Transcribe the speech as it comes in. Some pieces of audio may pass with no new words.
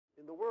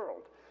the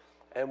world.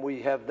 And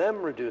we have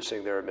them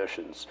reducing their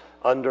emissions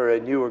under a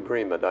new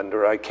agreement,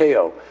 under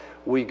ICAO.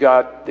 We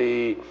got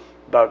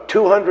about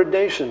 200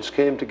 nations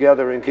came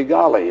together in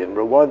Kigali, in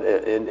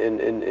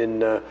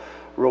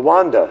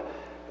Rwanda,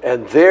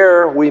 and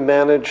there we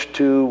managed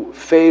to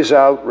phase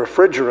out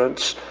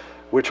refrigerants,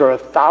 which are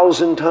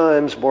 1,000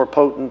 times more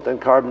potent than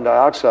carbon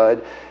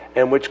dioxide,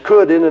 and which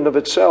could, in and of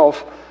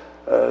itself,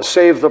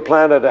 save the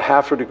planet a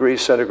 0.5 degree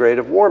centigrade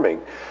of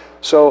warming.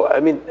 So, I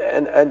mean,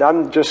 and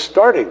I'm just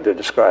starting to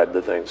describe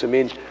the things. I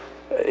mean,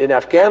 in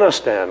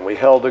Afghanistan, we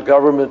held a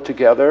government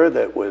together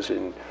that was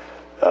threatened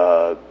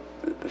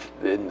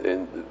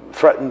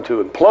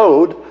to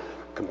implode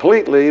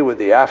completely, with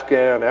the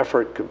Afghan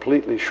effort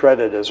completely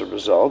shredded as a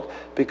result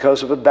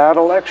because of a bad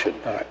election.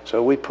 Right.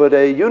 So we put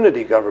a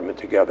unity government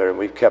together, and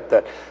we've kept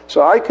that.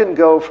 So I can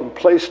go from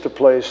place to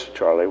place,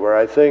 Charlie, where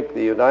I think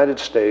the United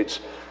States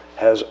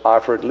has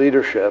offered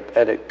leadership,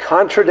 and it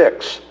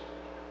contradicts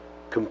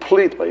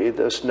completely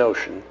this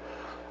notion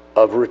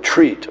of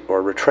retreat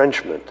or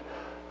retrenchment,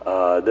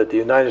 that the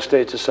United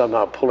States is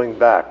somehow pulling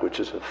back, which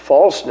is a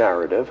false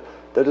narrative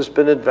that has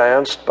been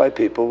advanced by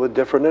people with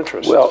different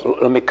interests. Well,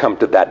 let me come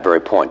to that very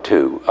point,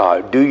 too.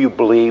 Do you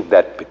believe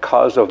that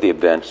because of the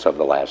events of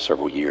the last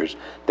several years,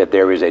 that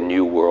there is a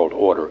new world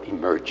order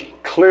emerging?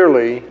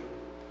 Clearly,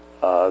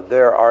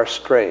 there are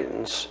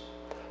strains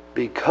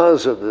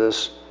because of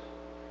this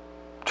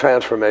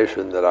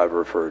transformation that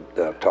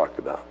I've talked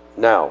about.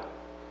 Now,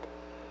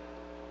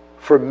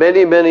 for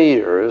many, many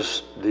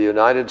years, the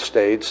United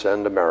States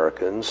and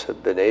Americans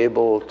have been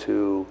able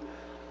to,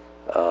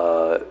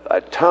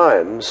 at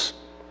times,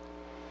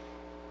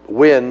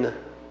 win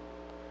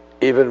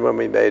even when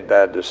we made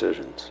bad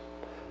decisions,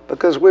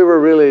 because we were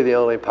really the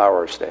only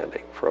power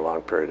standing for a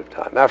long period of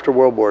time. After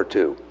World War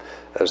II,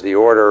 as the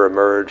order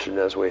emerged, and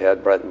as we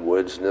had Bretton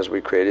Woods, and as we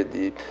created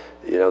the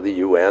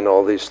UN,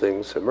 all these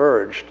things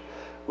emerged,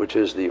 which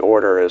is the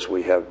order as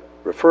we have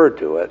referred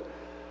to it,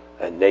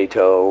 and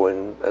NATO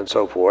and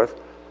so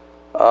forth.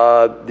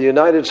 The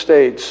United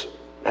States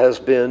has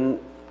been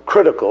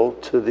critical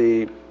to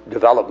the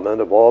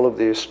development of all of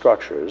these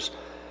structures,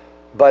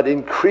 but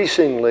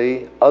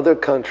increasingly other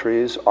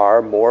countries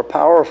are more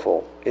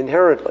powerful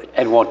inherently.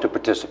 And want to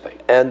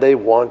participate. And they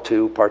want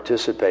to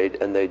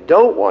participate, and they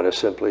don't want to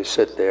simply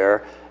sit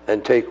there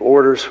and take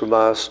orders from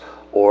us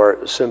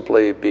or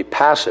simply be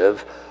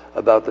passive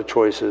about the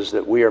choices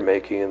that we are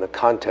making in the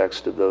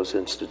context of those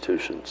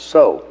institutions.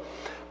 So,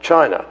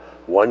 China,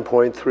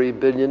 1.3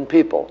 billion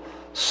people,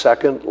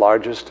 second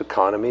largest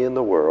economy in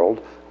the world,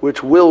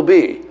 which will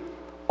be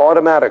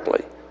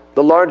automatically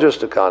the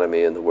largest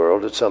economy in the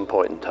world at some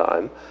point in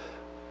time,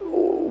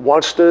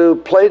 wants to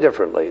play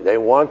differently. They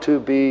want to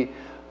be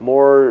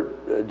more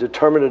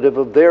determinative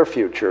of their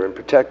future and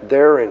protect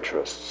their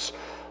interests.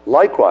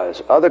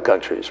 Likewise, other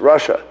countries,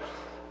 Russia.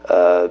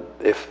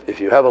 If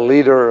you have a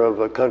leader of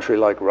a country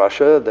like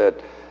Russia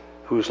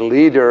whose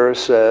leader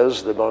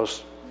says the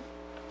most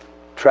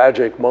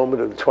tragic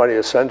moment of the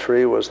 20th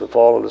century was the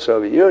fall of the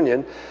Soviet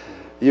Union,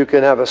 you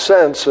can have a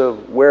sense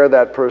of where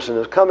that person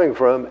is coming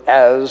from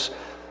as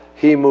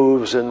he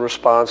moves in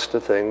response to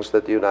things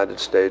that the United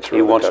States or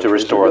he wants to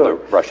restore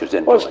Russia's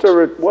influence.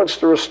 Wants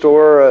to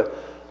restore a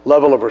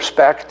level of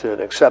respect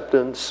and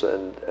acceptance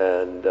and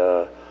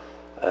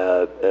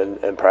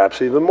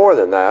perhaps even more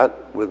than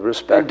that with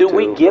respect to do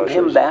we give Russia's...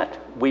 him that?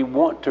 We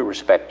want to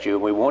respect you,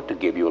 and we want to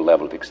give you a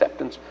level of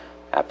acceptance.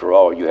 After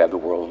all, you have the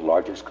world's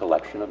largest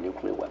collection of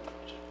nuclear weapons.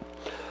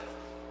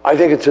 I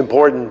think it's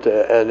important,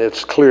 and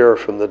it's clear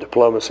from the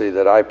diplomacy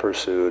that I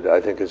pursued, I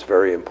think it's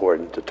very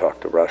important to talk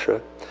to Russia.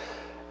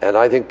 And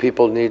I think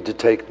people need to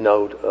take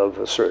note of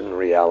a certain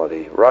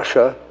reality.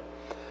 Russia,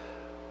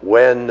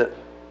 when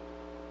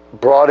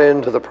brought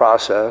into the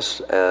process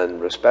and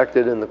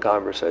respected in the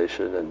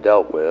conversation and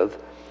dealt with,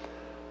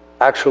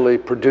 actually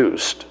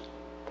produced.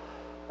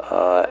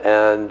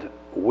 And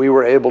we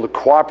were able to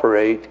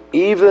cooperate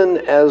even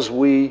as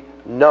we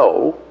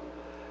know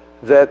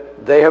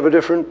that they have a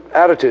different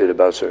attitude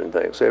about certain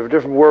things. They have a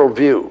different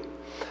worldview.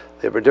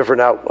 They have a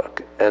different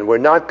outlook. And we're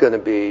not going to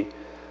be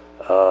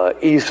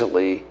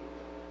easily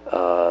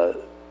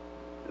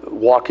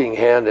walking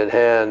hand in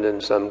hand in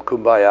some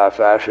kumbaya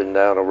fashion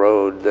down a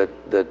road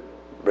that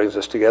brings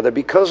us together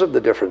because of the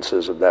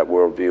differences of that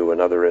worldview and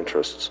other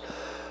interests.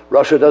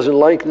 Russia doesn't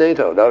like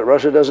NATO.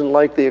 Russia doesn't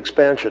like the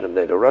expansion of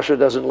NATO. Russia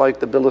doesn't like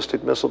the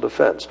ballistic missile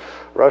defense.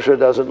 Russia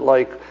doesn't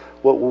like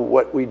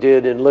what we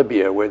did in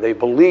Libya, where they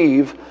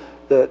believe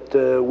that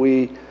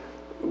we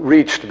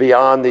reached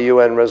beyond the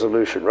UN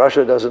resolution.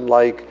 Russia doesn't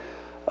like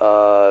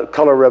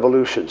color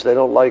revolutions. They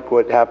don't like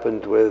what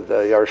happened with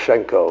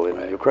Yaroshenko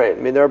in Ukraine.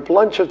 I mean, there are a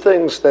bunch of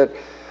things that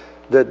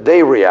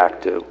they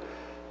react to.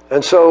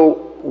 And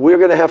so we're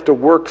going to have to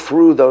work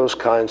through those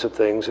kinds of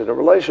things in a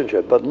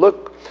relationship. But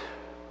look,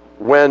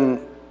 when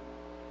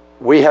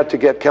we had to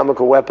get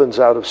chemical weapons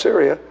out of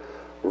Syria,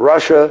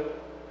 Russia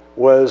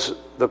was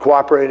the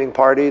cooperating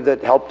party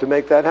that helped to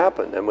make that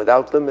happen. And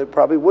without them, it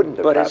probably wouldn't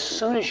have happened. But as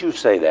soon as you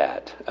say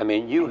that, I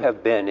mean, you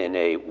have been in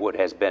what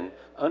has been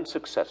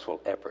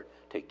unsuccessful effort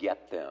to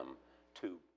get them to